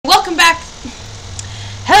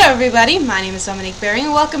everybody, my name is Dominique Berry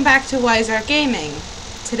and welcome back to Wiser Gaming.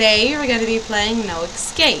 Today we're going to be playing No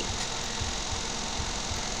Escape.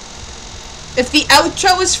 If the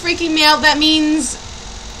outro is freaking me out, that means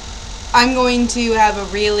I'm going to have a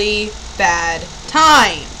really bad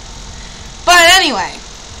time. But anyway,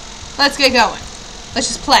 let's get going. Let's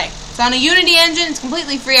just play. It's on a Unity engine, it's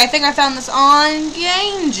completely free. I think I found this on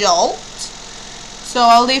Game Jolt. So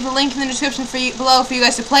I'll leave a link in the description below for you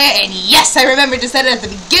guys to play it. And yes, I remembered to set it at the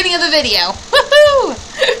beginning of the video.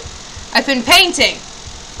 Woohoo! I've been painting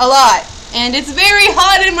a lot. And it's very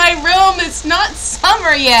hot in my room. It's not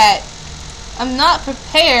summer yet. I'm not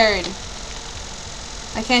prepared.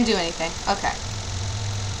 I can't do anything. Okay.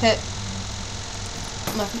 Hit.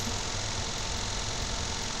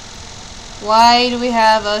 Why do we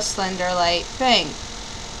have a slender light thing?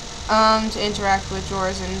 To interact with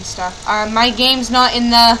drawers and stuff. My game's not in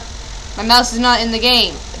the... My mouse is not in the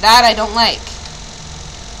game. That I don't like.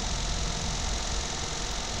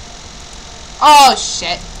 Oh,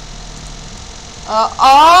 shit.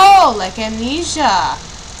 Oh, like Amnesia.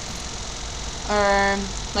 Or,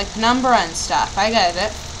 like Penumbra and stuff. I get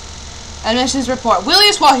it. Admissions report.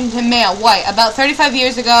 Willius Washington, male, white, about 35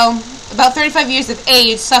 years ago, about 35 years of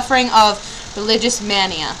age, suffering of religious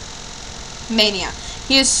mania.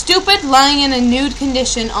 He is stupid, lying in a nude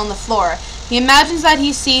condition on the floor. He imagines that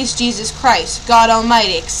he sees Jesus Christ, God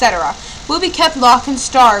Almighty, etc. Will be kept locked and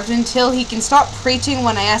starved until he can stop preaching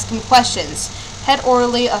when I ask him questions. Head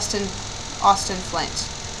orderly, Austin Flint.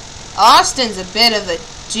 Austin's a bit of a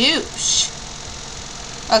douche.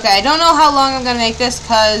 Okay, I don't know how long I'm going to make this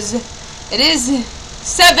because it is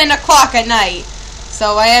 7 o'clock at night.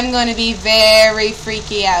 So I am going to be very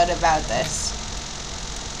freaky out about this.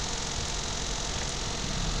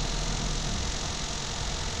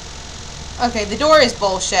 Okay, the door is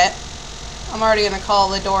bullshit. I'm already going to call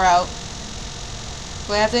the door out.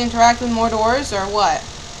 Do I have to interact with more doors, or what?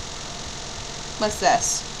 What's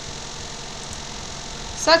this?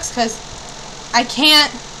 Sucks, because I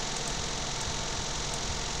can't...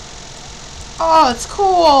 Oh, it's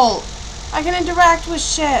cool! I can interact with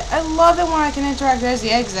shit. I love it when I can interact. There's the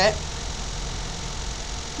exit.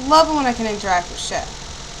 Love it when I can interact with shit.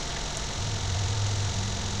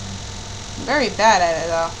 I'm very bad at it,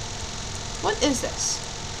 though. What is this?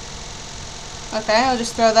 Okay, I'll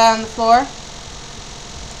just throw that on the floor.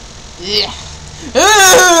 Yeah.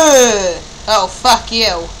 Oh, fuck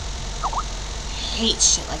you. I hate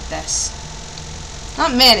shit like this.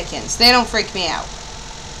 Not mannequins. They don't freak me out.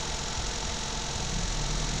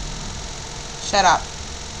 Shut up.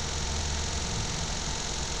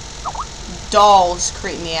 Dolls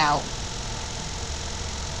creep me out.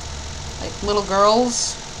 Like little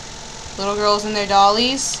girls. Little girls and their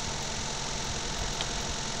dollies.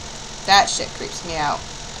 That shit creeps me out.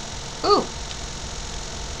 Ooh.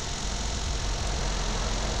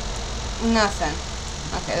 Nothing.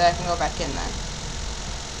 Okay, then I can go back in then.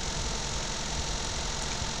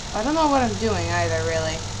 I don't know what I'm doing either,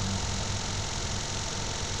 really.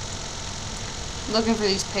 Looking for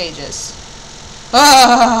these pages.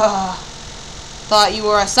 Ah! Thought you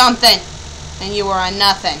were a something, and you were a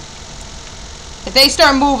nothing. If they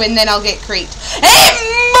start moving, then I'll get creeped. It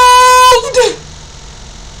moved!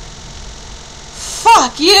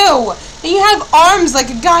 Fuck you! And you have arms like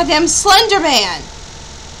a goddamn Slender Man!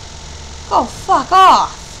 Go fuck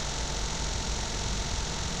off!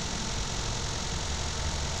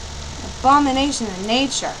 Abomination of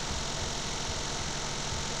nature.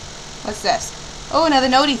 What's this? Oh, another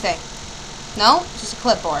notey thing. No? Just a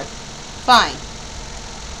clipboard. Fine.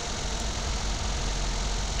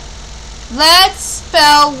 Let's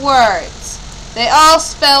spell words. They all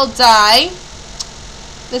spell die.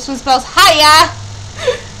 This one spells hiya.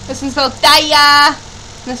 This one spells daya.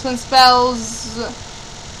 This one spells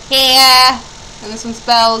hair. And this one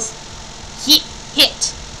spells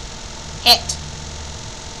hit.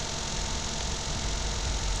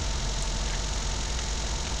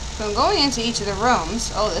 So I'm going into each of the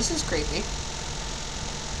rooms. Oh, this is creepy.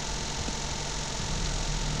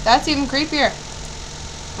 That's even creepier.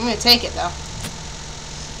 I'm going to take it, though.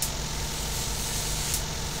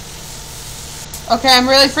 Okay, I'm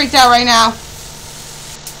really freaked out right now.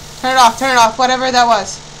 Turn it off, whatever that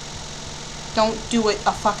was. Don't do it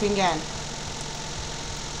a fucking again.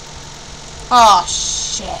 Oh,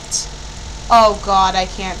 shit. Oh, God, I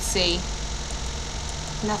can't see.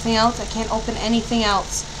 Nothing else? I can't open anything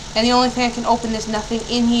else. And the only thing I can open is nothing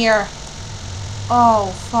in here.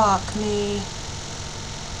 Oh, fuck me.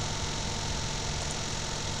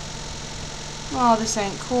 Oh, this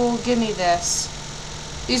ain't cool. Give me this.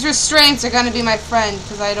 These restraints are going to be my friend,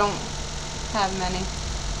 because I don't have many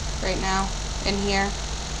right now in here.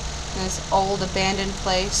 in this old abandoned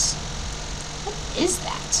place. What is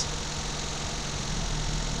that?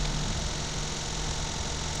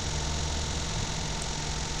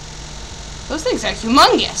 Those things are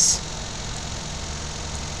humongous.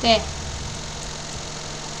 There.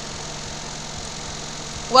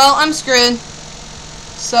 Well, I'm screwed.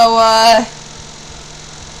 So,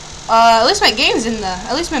 at least my game's in the,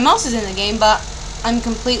 at least my mouse is in the game, but I'm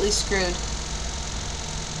completely screwed.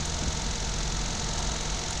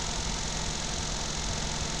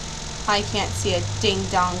 I can't see a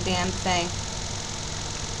ding-dong damn thing.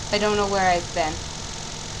 I don't know where I've been.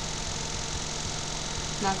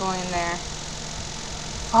 Not going in there.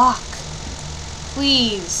 Fuck.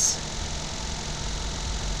 Please.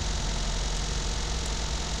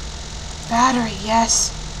 Battery,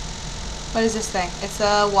 yes. What is this thing? It's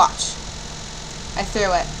a watch. I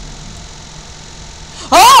threw it.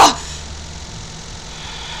 Oh!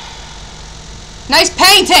 Nice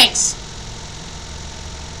paintings!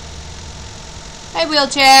 Hey,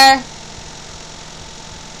 wheelchair.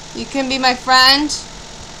 You can be my friend.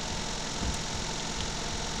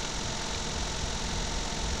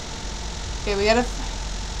 Okay, we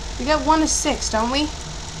got 1 to 6, don't we?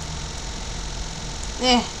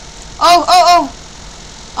 Eh.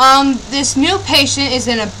 This new patient is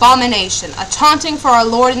an abomination, a taunting for our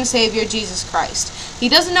Lord and Savior Jesus Christ. He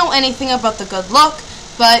doesn't know anything about the good look,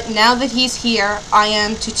 but now that he's here, I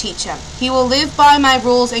am to teach him. He will live by my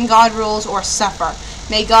rules and God rules or suffer.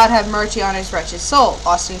 May God have mercy on his wretched soul.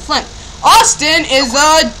 Austin Flint. Austin is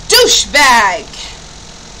a douchebag!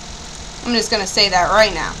 I'm just gonna say that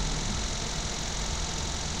right now.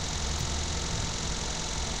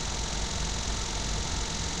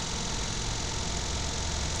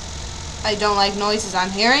 I don't like noises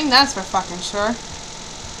I'm hearing, that's for fucking sure.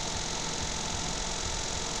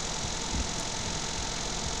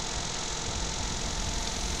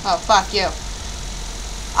 Oh, fuck you.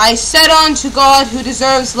 I said unto God who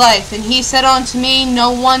deserves life, and he said unto me,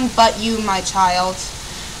 no one but you, my child.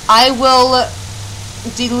 I will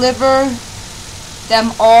deliver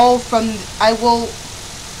them all from, I will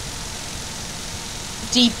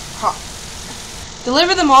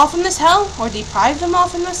deliver them all from this hell, or deprive them all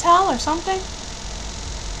from this hell, or something.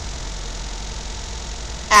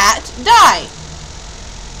 Die.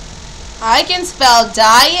 I can spell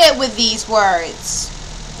diet with these words.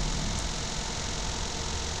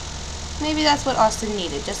 Maybe that's what Austin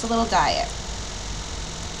needed, just a little diet.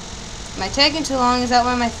 Am I taking too long? Is that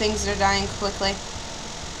why my things are dying quickly?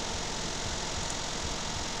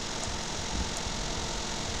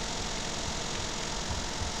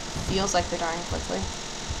 Feels like they're dying quickly.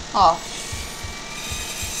 Oh.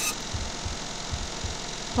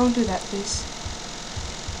 Don't do that, please.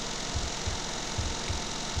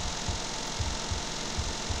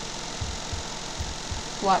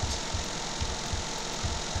 What?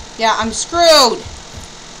 Yeah, I'm screwed!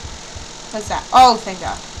 What's that? Oh, thank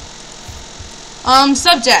God.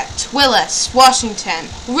 Subject, Willis, Washington.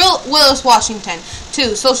 Willis, Washington.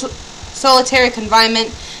 2, solitary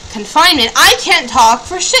confinement. I can't talk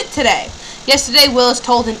for shit today. Yesterday, Willis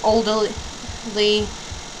told an elderly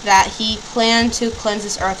that he planned to cleanse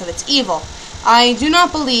this earth of its evil. I do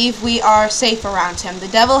not believe we are safe around him. The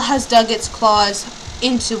devil has dug its claws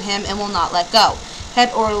into him and will not let go.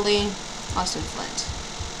 Head orderly, Austin Flint.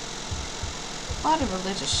 A lot of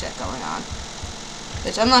religious shit going on,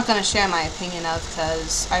 which I'm not going to share my opinion of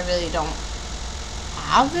because I really don't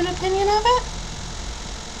have an opinion of it.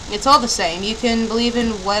 It's all the same. You can believe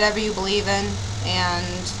in whatever you believe in,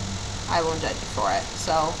 and I won't judge you for it.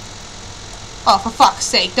 So, oh, for fuck's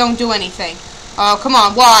sake, don't do anything. Oh, come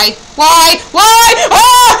on, why? Why?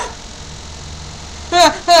 Ah!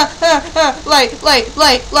 Light,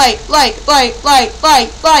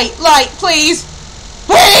 please!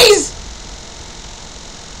 Please!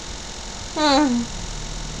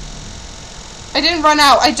 I didn't run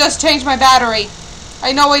out. I just changed my battery.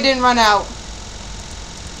 I know I didn't run out.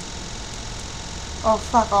 Oh,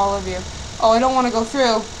 fuck all of you. Oh, I don't want to go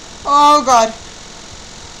through. Oh, God.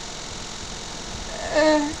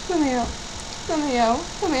 Let me out. Let me out.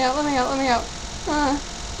 Let me out. Let me out. Let me out.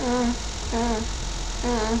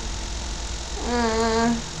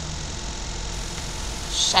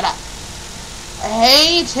 Shut up. I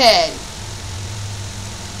hate it.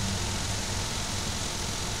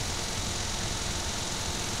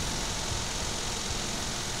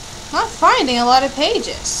 Not finding a lot of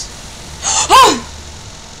pages.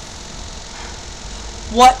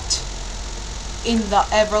 What in the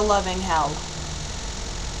ever-loving hell?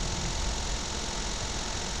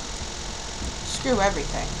 Screw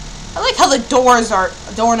everything. I like how the doorknobs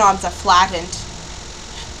are flattened.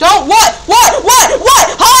 Don't, what?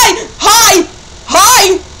 Hide!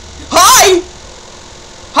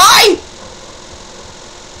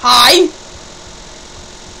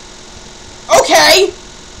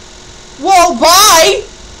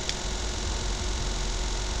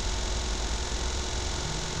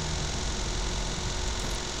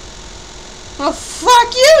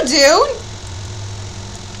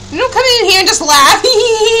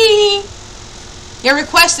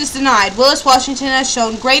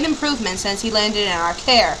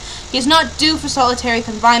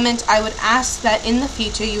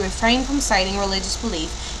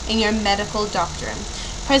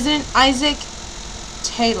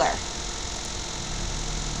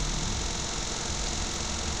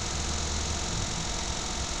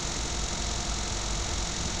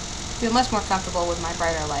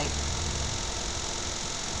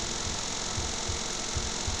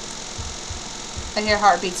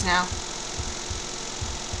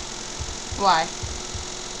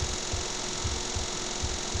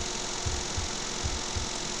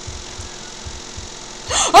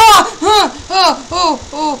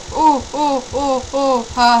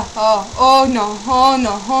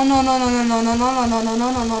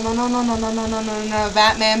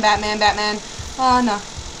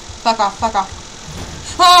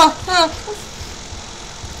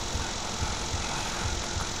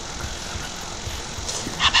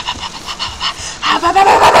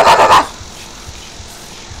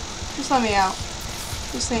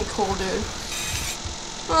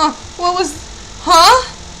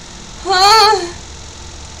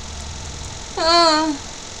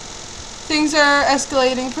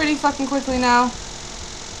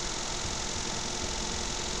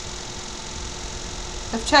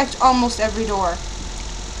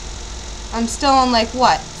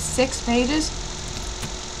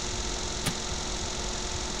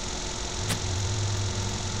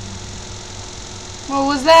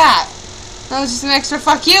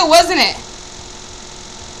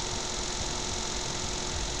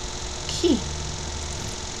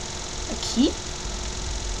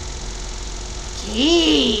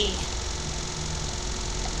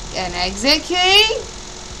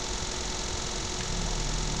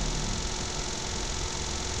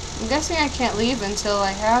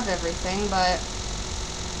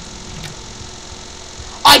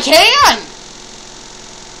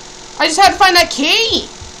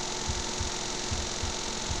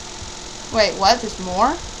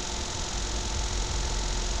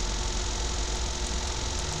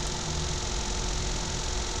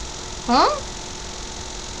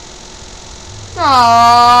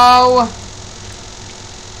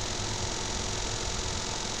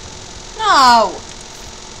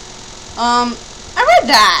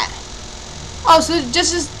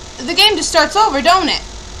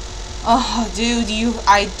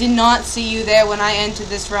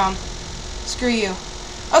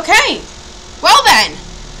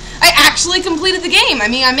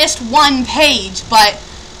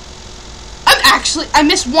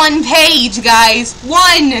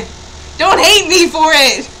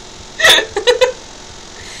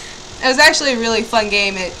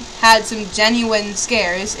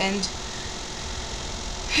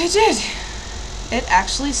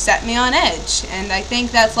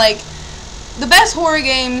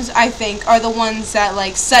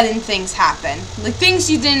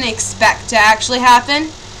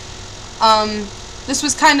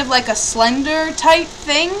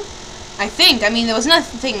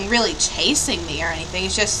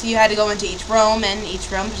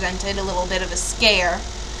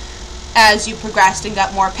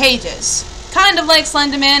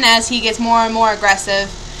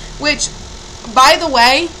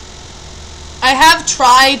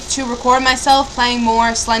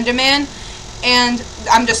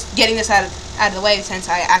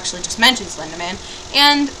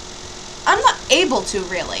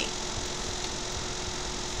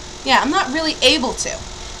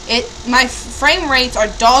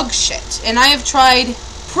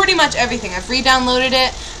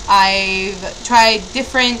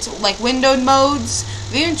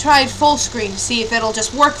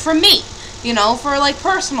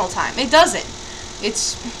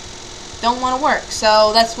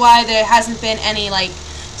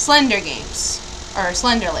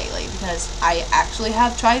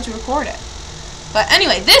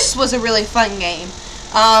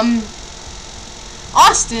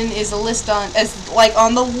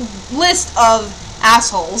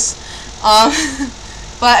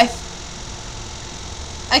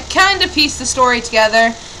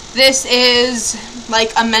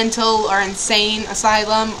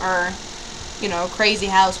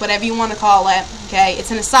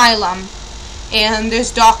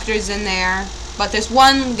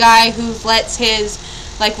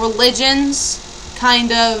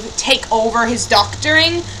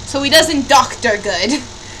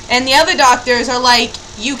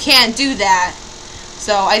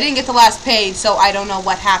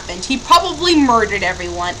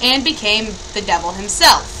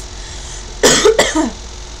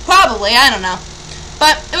 Probably, I don't know.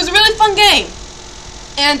 But it was a really fun game.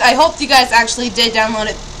 And I hope you guys actually did download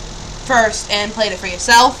it first and played it for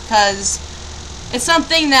yourself, because it's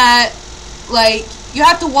something that, like, you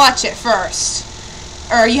have to watch it first.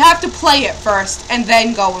 Or you have to play it first and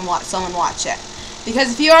then go and watch someone watch it.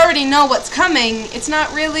 Because if you already know what's coming, it's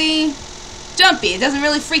not really jumpy. It doesn't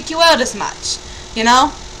really freak you out as much, you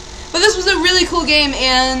know? But this was a really cool game,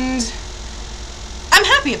 and I'm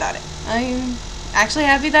happy about it. I'm actually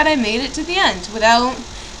happy that I made it to the end without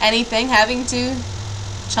anything having to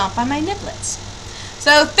chomp on my niblets.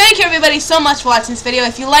 So, thank you everybody so much for watching this video.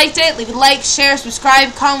 If you liked it, leave a like, share,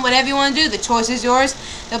 subscribe, comment, whatever you want to do. The choice is yours.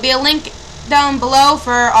 There'll be a link down below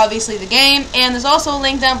for, obviously, the game. And there's also a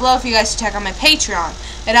link down below for you guys to check out my Patreon.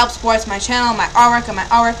 It helps support my channel, my artwork, and my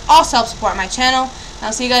artwork also helps support my channel. And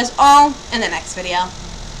I'll see you guys all in the next video.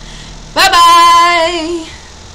 Bye-bye!